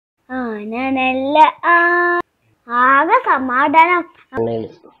ആനനല്ല ആകെ സമാധാനം.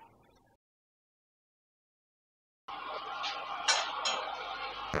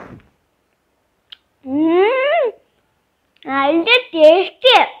 നല്ല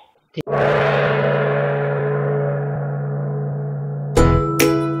ടേസ്റ്റ്.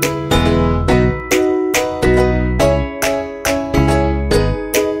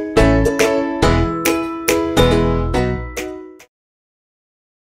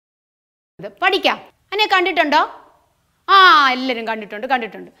 പഠിക്കാം. അന്നെ കണ്ടിട്ടുണ്ടോ? ആ, എല്ലാവരും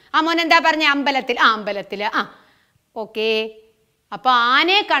കണ്ടിട്ടുണ്ട്. ആ മോൻ എന്താ പറഞ്ഞ? അമ്പലത്തിൽ. ഓക്കെ. അപ്പോൾ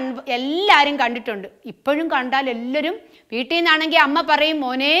ആനയെ എല്ലാവരും കണ്ടിട്ടുണ്ട്. ഇപ്പോഴും കണ്ടാൽ എല്ലാവരും വീട്ടിൽ നിന്നാണെങ്കിൽ അമ്മ പറയും,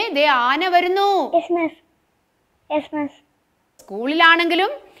 മോനെ ദേ ആന വരുന്നു.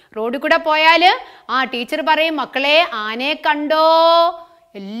 സ്കൂളിലാണെങ്കിലും റോഡിൽ കൂടെ പോയാൽ ടീച്ചർ പറയും, മക്കളെ ആനയെ കണ്ടോ?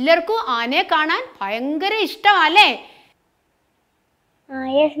 എല്ലാവർക്കും ആനയെ കാണാൻ ഭയങ്കര ഇഷ്ടമല്ലേ?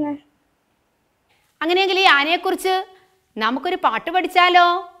 അങ്ങനെയെങ്കിൽ ഈ ആനയെക്കുറിച്ച് നമുക്കൊരു പാട്ട് പഠിച്ചാലോ?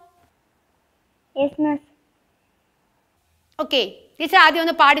 ഓക്കെ, ടീച്ചർ ആദ്യം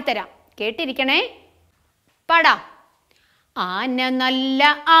ഒന്ന് പാടിത്തരാം, കേട്ടിരിക്കണേ. പാടാം. ആന നല്ല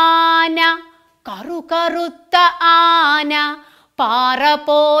ആന, കറുത്ത ആന, പാറ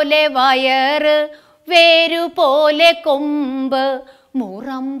പോലെ വയറ്, വേരു പോലെ കൊമ്പ്,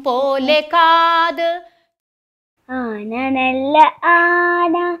 മുറം പോലെ കാത്. ആന നല്ല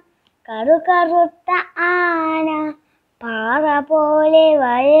ആന, കറുത്ത ആന, പാറ പോലെ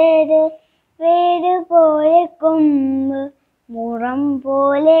വയറ്, വേര് പോലെ കൊമ്പ്, മുറം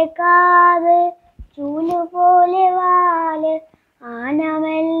പോലെ കാത്, ചൂല് പോലെ വാല്. ആന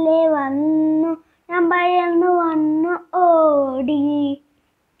മെല്ലെ വന്നു, ഞാൻ ഭയന്നു വന്നു ഓടി.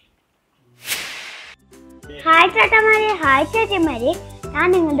 ഹായ് ചേട്ടന്മാരെ, ഹായ് ചേച്ചിമാരെ, ഞാൻ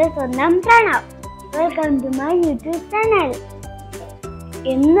നിങ്ങളുടെ സ്വന്തം Pranav. Welcome to my YouTube channel.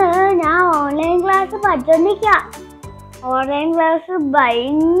 ഇന്ന് ഞാൻ ഓൺലൈൻ ക്ലാസ് പഠിച്ചോണ്ടിരിക്കുക. ഓൺലൈൻ ക്ലാസ്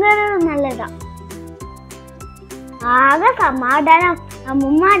ഭയങ്കര നല്ലതാ, ആകെ സമാധാനം.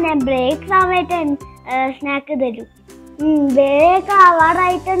 അമ്മൂമ്മ ഞാൻ ബ്രേക്ക് സമയത്ത് സ്നാക്ക് തരും. ബ്രേക്ക്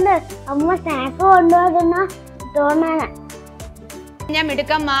ആവാറായിട്ടുണ്ട്, അമ്മ സ്നാക്ക് കൊണ്ടുവരുന്ന തോന്നാണ്. ഞാൻ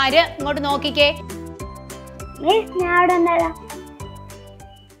മിടുക്കന്മാര് ഇങ്ങോട്ട് നോക്കിക്കേ. ഞാൻ അവിടെ ഉണ്ടല്ലോ,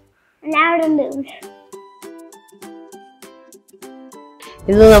 ഞാൻ അവിടെ ഉണ്ട്.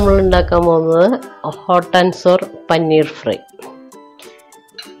 ഇന്ന് നമ്മൾ ഉണ്ടാക്കാൻ പോകുന്നത് hot and sour paneer fry.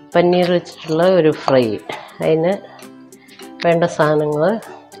 Paneer വെച്ചിട്ടുള്ള ഒരു ഫ്രൈ. അതിന് വേണ്ട സാധനങ്ങൾ: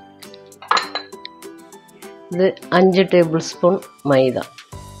 ഇത് 5 ടേബിൾ സ്പൂൺ മൈദ,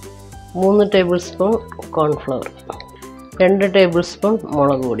 3 table spoon cornflour, 2 table spoon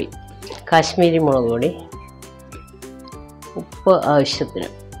മുളക് പൊടി, കാശ്മീരി മുളക് പൊടി, ഉപ്പ് ആവശ്യത്തിന്,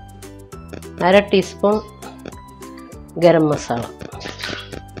 1/2 teaspoon garam masala,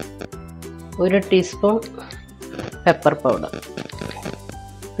 1 teaspoon pepper powder,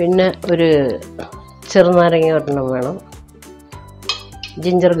 പിന്നെ ഒരു ചെറുനാരങ്ങ ഒരെണ്ണം വേണം,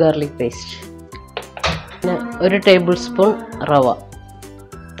 ജിഞ്ചർ ഗാർലിക് പേസ്റ്റ്, പിന്നെ 1 ടേബിൾ സ്പൂൺ റവ.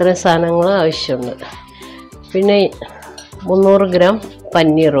 ഇത്രയും സാധനങ്ങൾ ആവശ്യമുണ്ട്. പിന്നെ 300 ഗ്രാം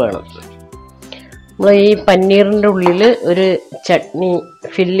പനീർ വേണം. നമ്മൾ ഈ പനീറിൻ്റെ ഉള്ളിൽ ഒരു ചട്നി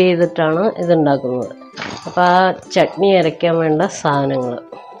ഫില്ല് ചെയ്തിട്ടാണ് ഇതുണ്ടാക്കുന്നത്. അപ്പോൾ ആ ചട്നി അരയ്ക്കാൻ വേണ്ട സാധനങ്ങൾ: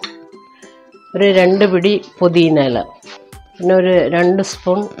 ഒരു 2 പിടി പുതിന ഇല, പിന്നെ ഒരു 2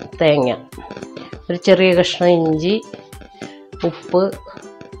 സ്പൂൺ തേങ്ങ, ഒരു ചെറിയ കഷ്ണം ഇഞ്ചി, ഉപ്പ്,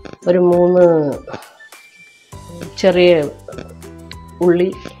 ഒരു 3 ചെറിയ ഉള്ളി,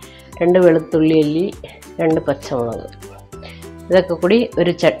 2 വെളുത്തുള്ളി അല്ലി, 2 പച്ചമുളക്. ഇതൊക്കെ കൂടി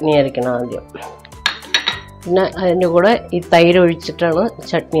ഒരു ചട്നി അരയ്ക്കണം ആദ്യം. പിന്നെ അതിൻ്റെ കൂടെ ഈ തൈര് ഒഴിച്ചിട്ടാണ്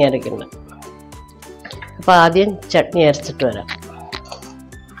ചട്നി അരയ്ക്കേണ്ടത്. അപ്പോൾ ആദ്യം ചട്നി അരച്ചിട്ട് വരാം.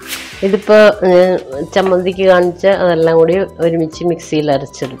 ഇതിപ്പോൾ ചമ്മന്തിക്ക് കാണിച്ച അതെല്ലാം കൂടി ഒരുമിച്ച് മിക്സിയിൽ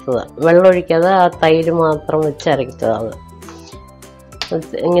അരച്ചെടുത്തതാണ്. വെള്ളം ഒഴിക്കാതെ ആ തൈര് മാത്രം വെച്ച് അരയ്ച്ചതാണ്.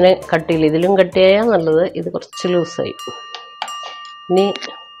 ഇങ്ങനെ കട്ടിയില്ല, ഇതിലും കട്ടിയായാൽ നല്ലത്. ഇത് കുറച്ച് ലൂസായി. ഇനി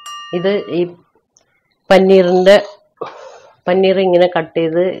ഇത് ഈ പനീർ ഇങ്ങനെ കട്ട്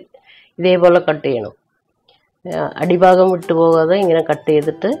ചെയ്ത് ഇതേപോലെ കട്ട് ചെയ്യണം. അടിഭാഗം വിട്ടുപോകാതെ ഇങ്ങനെ കട്ട്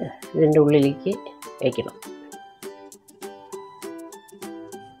ചെയ്തിട്ട് ഇതിൻ്റെ ഉള്ളിലേക്ക് വയ്ക്കണം.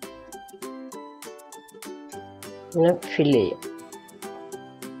 ഇങ്ങനെ ഫില്ല് ചെയ്യും.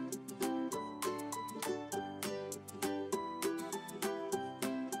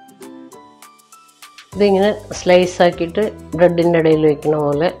 ഇതിങ്ങനെ സ്ലൈസ് ആക്കിയിട്ട് ബ്രെഡിൻ്റെ ഇടയിൽ വെക്കണ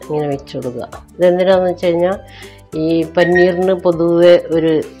പോലെ ഇങ്ങനെ വെച്ച് കൊടുക്കുക. ഇതെന്തിനാന്ന് വെച്ച് കഴിഞ്ഞാൽ ഈ പനീറിന് പൊതുവെ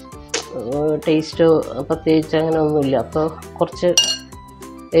ഒരു ടേസ്റ്റോ പ്രത്യേകിച്ച് അങ്ങനെ ഒന്നുമില്ല. അപ്പോൾ കുറച്ച്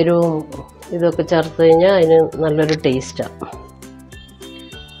എരിവും ഇതൊക്കെ ചേർത്ത് കഴിഞ്ഞാൽ അതിന് നല്ലൊരു ടേസ്റ്റാണ്.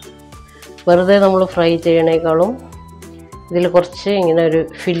 വെറുതെ നമ്മൾ ഫ്രൈ ചെയ്യണേക്കാളും ഇതിൽ കുറച്ച് ഇങ്ങനെ ഒരു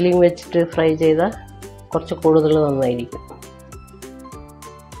ഫില്ലിംഗ് വെച്ചിട്ട് ഫ്രൈ ചെയ്താൽ കുറച്ച് കൂടുതൽ നന്നായിരിക്കും.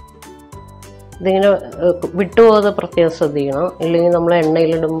 ഇതിങ്ങനെ വിട്ടുപോകാതെ പ്രത്യേകം ശ്രദ്ധിക്കണം, ഇല്ലെങ്കിൽ നമ്മൾ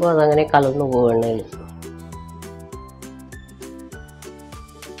എണ്ണയിലിടുമ്പോൾ അതങ്ങനെ കലർന്നു പോകും എണ്ണയിൽ.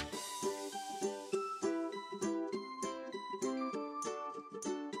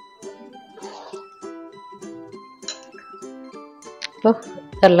 അപ്പോൾ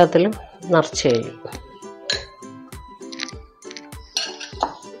എല്ലാത്തിലും നിറച്ച് കഴിഞ്ഞു.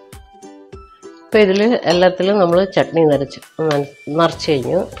 ഇപ്പോൾ ഇതിൽ എല്ലാത്തിലും നമ്മൾ ചട്നി നിറച്ച്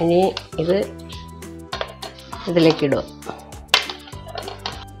കഴിഞ്ഞു. ഇനി ഇത് ഇതിലേക്ക് ഇടുക.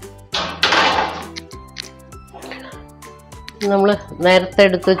 നമ്മൾ നേരത്തെ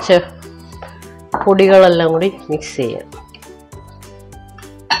എടുത്ത് വെച്ച പൊടികളെല്ലാം കൂടി മിക്സ് ചെയ്യാം.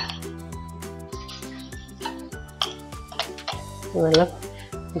 നല്ല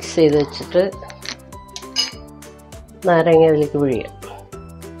മിക്സ് ചെയ്ത് വെച്ചിട്ട് നാരങ്ങ ഇതിലേക്ക് പിഴിയാം.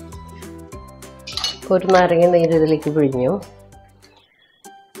 ഒരു നാരങ്ങ നീര് ഇതിലേക്ക് പിഴിഞ്ഞു.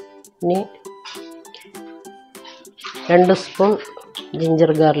 ഇനി 2 സ്പൂൺ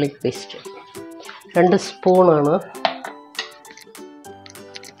ജിഞ്ചർ ഗാർലിക് പേസ്റ്റ്, 2 സ്പൂണാണ്.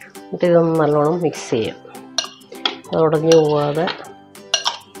 എന്നിട്ട് ഇതൊന്ന് നല്ലോണം മിക്സ് ചെയ്യാം. അത് ഉടഞ്ഞു പോവാതെ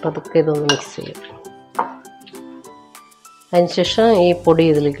പതുക്കെ ഇതൊന്ന് മിക്സ് ചെയ്യാം. അതിനുശേഷം ഈ പൊടി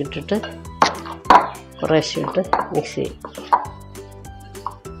ഇതിലേക്ക് ഇട്ടിട്ട് കുറേശ്ശെ ഇട്ട് മിക്സ് ചെയ്യും.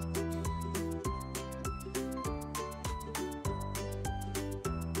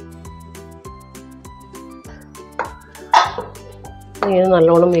 ഇങ്ങനെ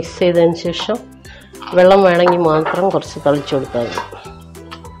നല്ലോണം മിക്സ് ചെയ്തതിന് ശേഷം വെള്ളം വേണമെങ്കിൽ മാത്രം കുറച്ച് തളിച്ചു കൊടുത്താൽ മതി.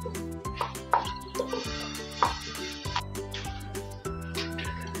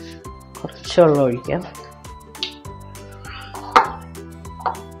 കുറച്ച് വെള്ളം ഒഴിക്കാം.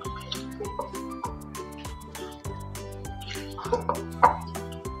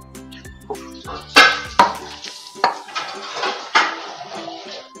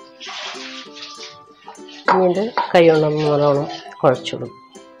 ഇത് കൈ കൊണ്ടൊന്ന് നല്ലോണം കുഴച്ചിടും.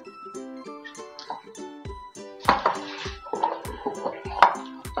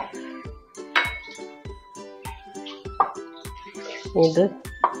 ഇത്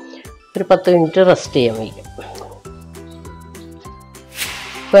ഒരു 10 മിനിറ്റ് റെസ്റ്റ് ചെയ്യാൻ വയ്ക്കും.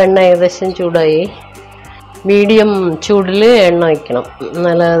 ഇപ്പോൾ എണ്ണ ഏകദേശം ചൂടായി. മീഡിയം ചൂടിൽ എണ്ണ വയ്ക്കണം,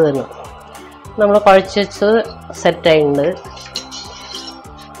 നല്ലത് തന്നെ. നമ്മൾ കുഴച്ച് വെച്ച് സെറ്റായിട്ടുണ്ട്.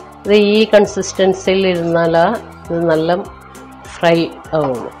 ഇത് ഈ കൺസിസ്റ്റൻസിയിൽ ഇരുന്നാലാ ഇത് നല്ല ഫ്രൈ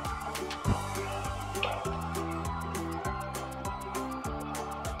ആവുള്ളൂ.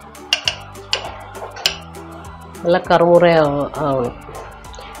 നല്ല കറുമുറ ആവണം.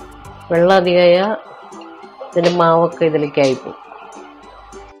 വെള്ളം അധികമായ ഇതിൻ്റെ മാവൊക്കെ ഇതിലേക്ക് ആയിപ്പോവും.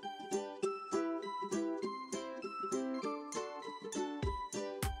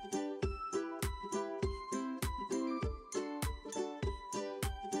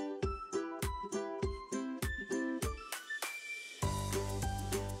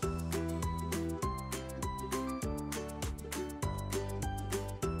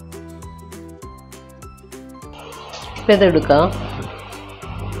 ഇപ്പം ഇതെടുക്കാം.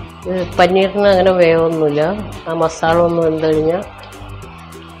 പനീറിന് അങ്ങനെ വേവൊന്നുമില്ല. ആ മസാല ഒന്ന് വെന്ത് കഴിഞ്ഞാൽ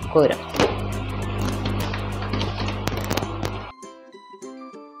കോരാം.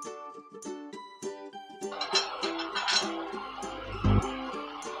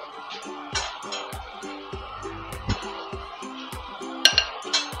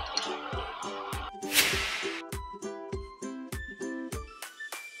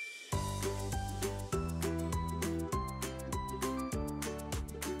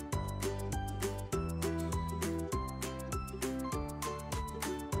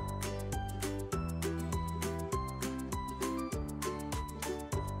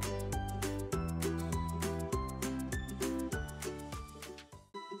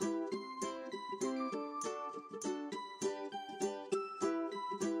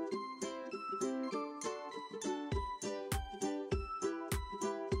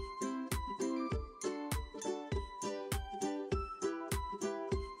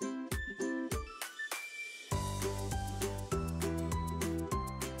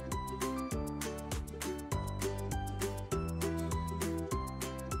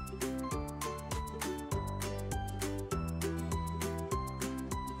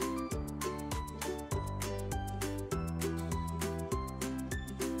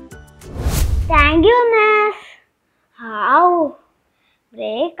 Thank you, miss. How?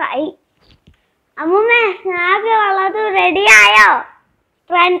 Break I. Amume, snack valadu ready ayo.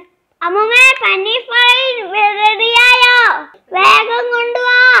 Amume, paneer fry ready ayo. Vegam kondu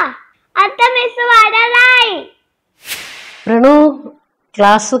va. Atta Pranu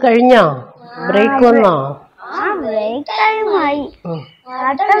class കഴിഞ്ഞോ? ബ്രേക്ക് വന്നോ?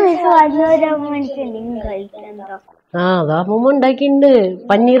 അതാ അമ്മൂമ്മ ഉണ്ടാക്കിണ്ട്.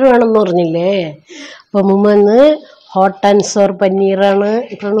 പനീർ വേണമെന്ന് പറഞ്ഞില്ലേ? അപ്പൊ അമ്മൂമ്മ ഇന്ന് ഹോട്ട് ആൻഡ് സോർ പനീറാണ്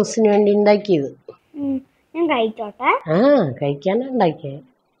പ്രണൂസിന് വേണ്ടി ഉണ്ടാക്കിയത്. ഞാൻ കഴിച്ചോട്ടെ? കഴിക്കാനാ ഉണ്ടാക്കിയേ,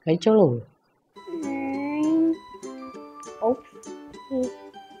 കഴിച്ചോളൂ.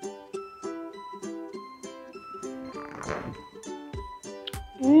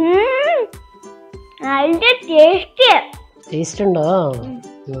 നല്ല ടേസ്റ്റ് ഉണ്ടോ?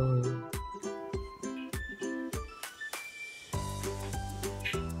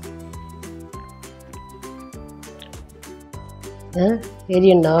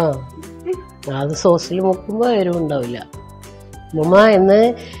 എരിയുണ്ടോ? അത് സോസിൽ മുക്കുമ്പോ എരിവുണ്ടാവില്ല. ഉമ്മ ഇന്ന്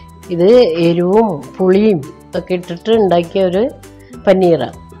ഇത് എരിവും പുളിയും ഒക്കെ ഇട്ടിട്ട് ഉണ്ടാക്കിയ ഒരു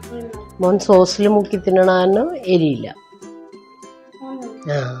പനീറാണ്. മോൻ സോസിൽ മുക്കി തിന്നണ കാരണം എരിയില്ല.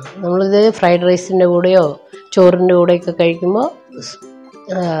 നമ്മളിത് ഫ്രൈഡ് റൈസിൻ്റെ കൂടെയോ ചോറിൻ്റെ കൂടെയൊക്കെ കഴിക്കുമ്പോൾ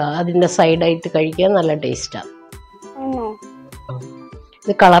അതിൻ്റെ സൈഡായിട്ട് കഴിക്കാൻ നല്ല ടേസ്റ്റാണ്.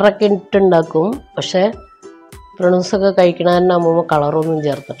 ഇത് കളറൊക്കെ ഇട്ടുണ്ടാക്കും, പക്ഷെ പ്രണൂസൊക്കെ കഴിക്കണ തന്നെ അമ്മൂമ്മ കളറൊന്നും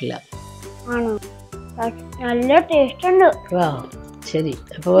ചേർത്തിട്ടില്ല. നല്ല ടേസ്റ്റ് ഉണ്ട്. ശരി,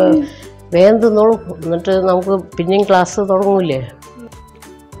 അപ്പോൾ വേഗം തിന്നോളൂ, എന്നിട്ട് നമുക്ക് പിന്നെയും ക്ലാസ് തുടങ്ങൂലേ?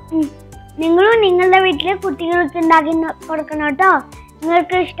 നിങ്ങളും നിങ്ങളുടെ വീട്ടിലെ കുട്ടികൾക്ക് ഉണ്ടാക്കി കൊടുക്കണം കേട്ടോ.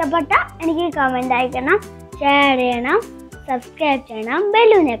 നിങ്ങൾക്ക് ഇഷ്ടപ്പെട്ട എനിക്ക് കമന്റ് അയക്കണം, ഷെയർ ചെയ്യണം, സബ്സ്ക്രൈബ് ചെയ്യണം,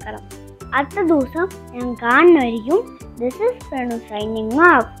 ബെല്ലൂൺ ഞെക്കണം. അടുത്ത ദിവസം ഞാൻ കാണുന്നതായിരിക്കും. This is Pranu signing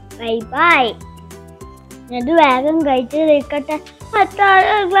off. Bye bye. ഇത് വേഗം കഴിച്ച് നിൽക്കട്ടെ, അടുത്ത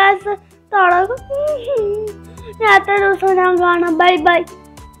ക്ലാസ് തുടങ്ങും. അടുത്ത ദിവസം ഞാൻ കാണാം. Bye bye.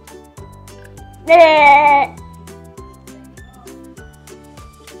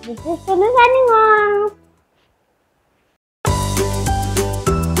 This is Pudina signing off.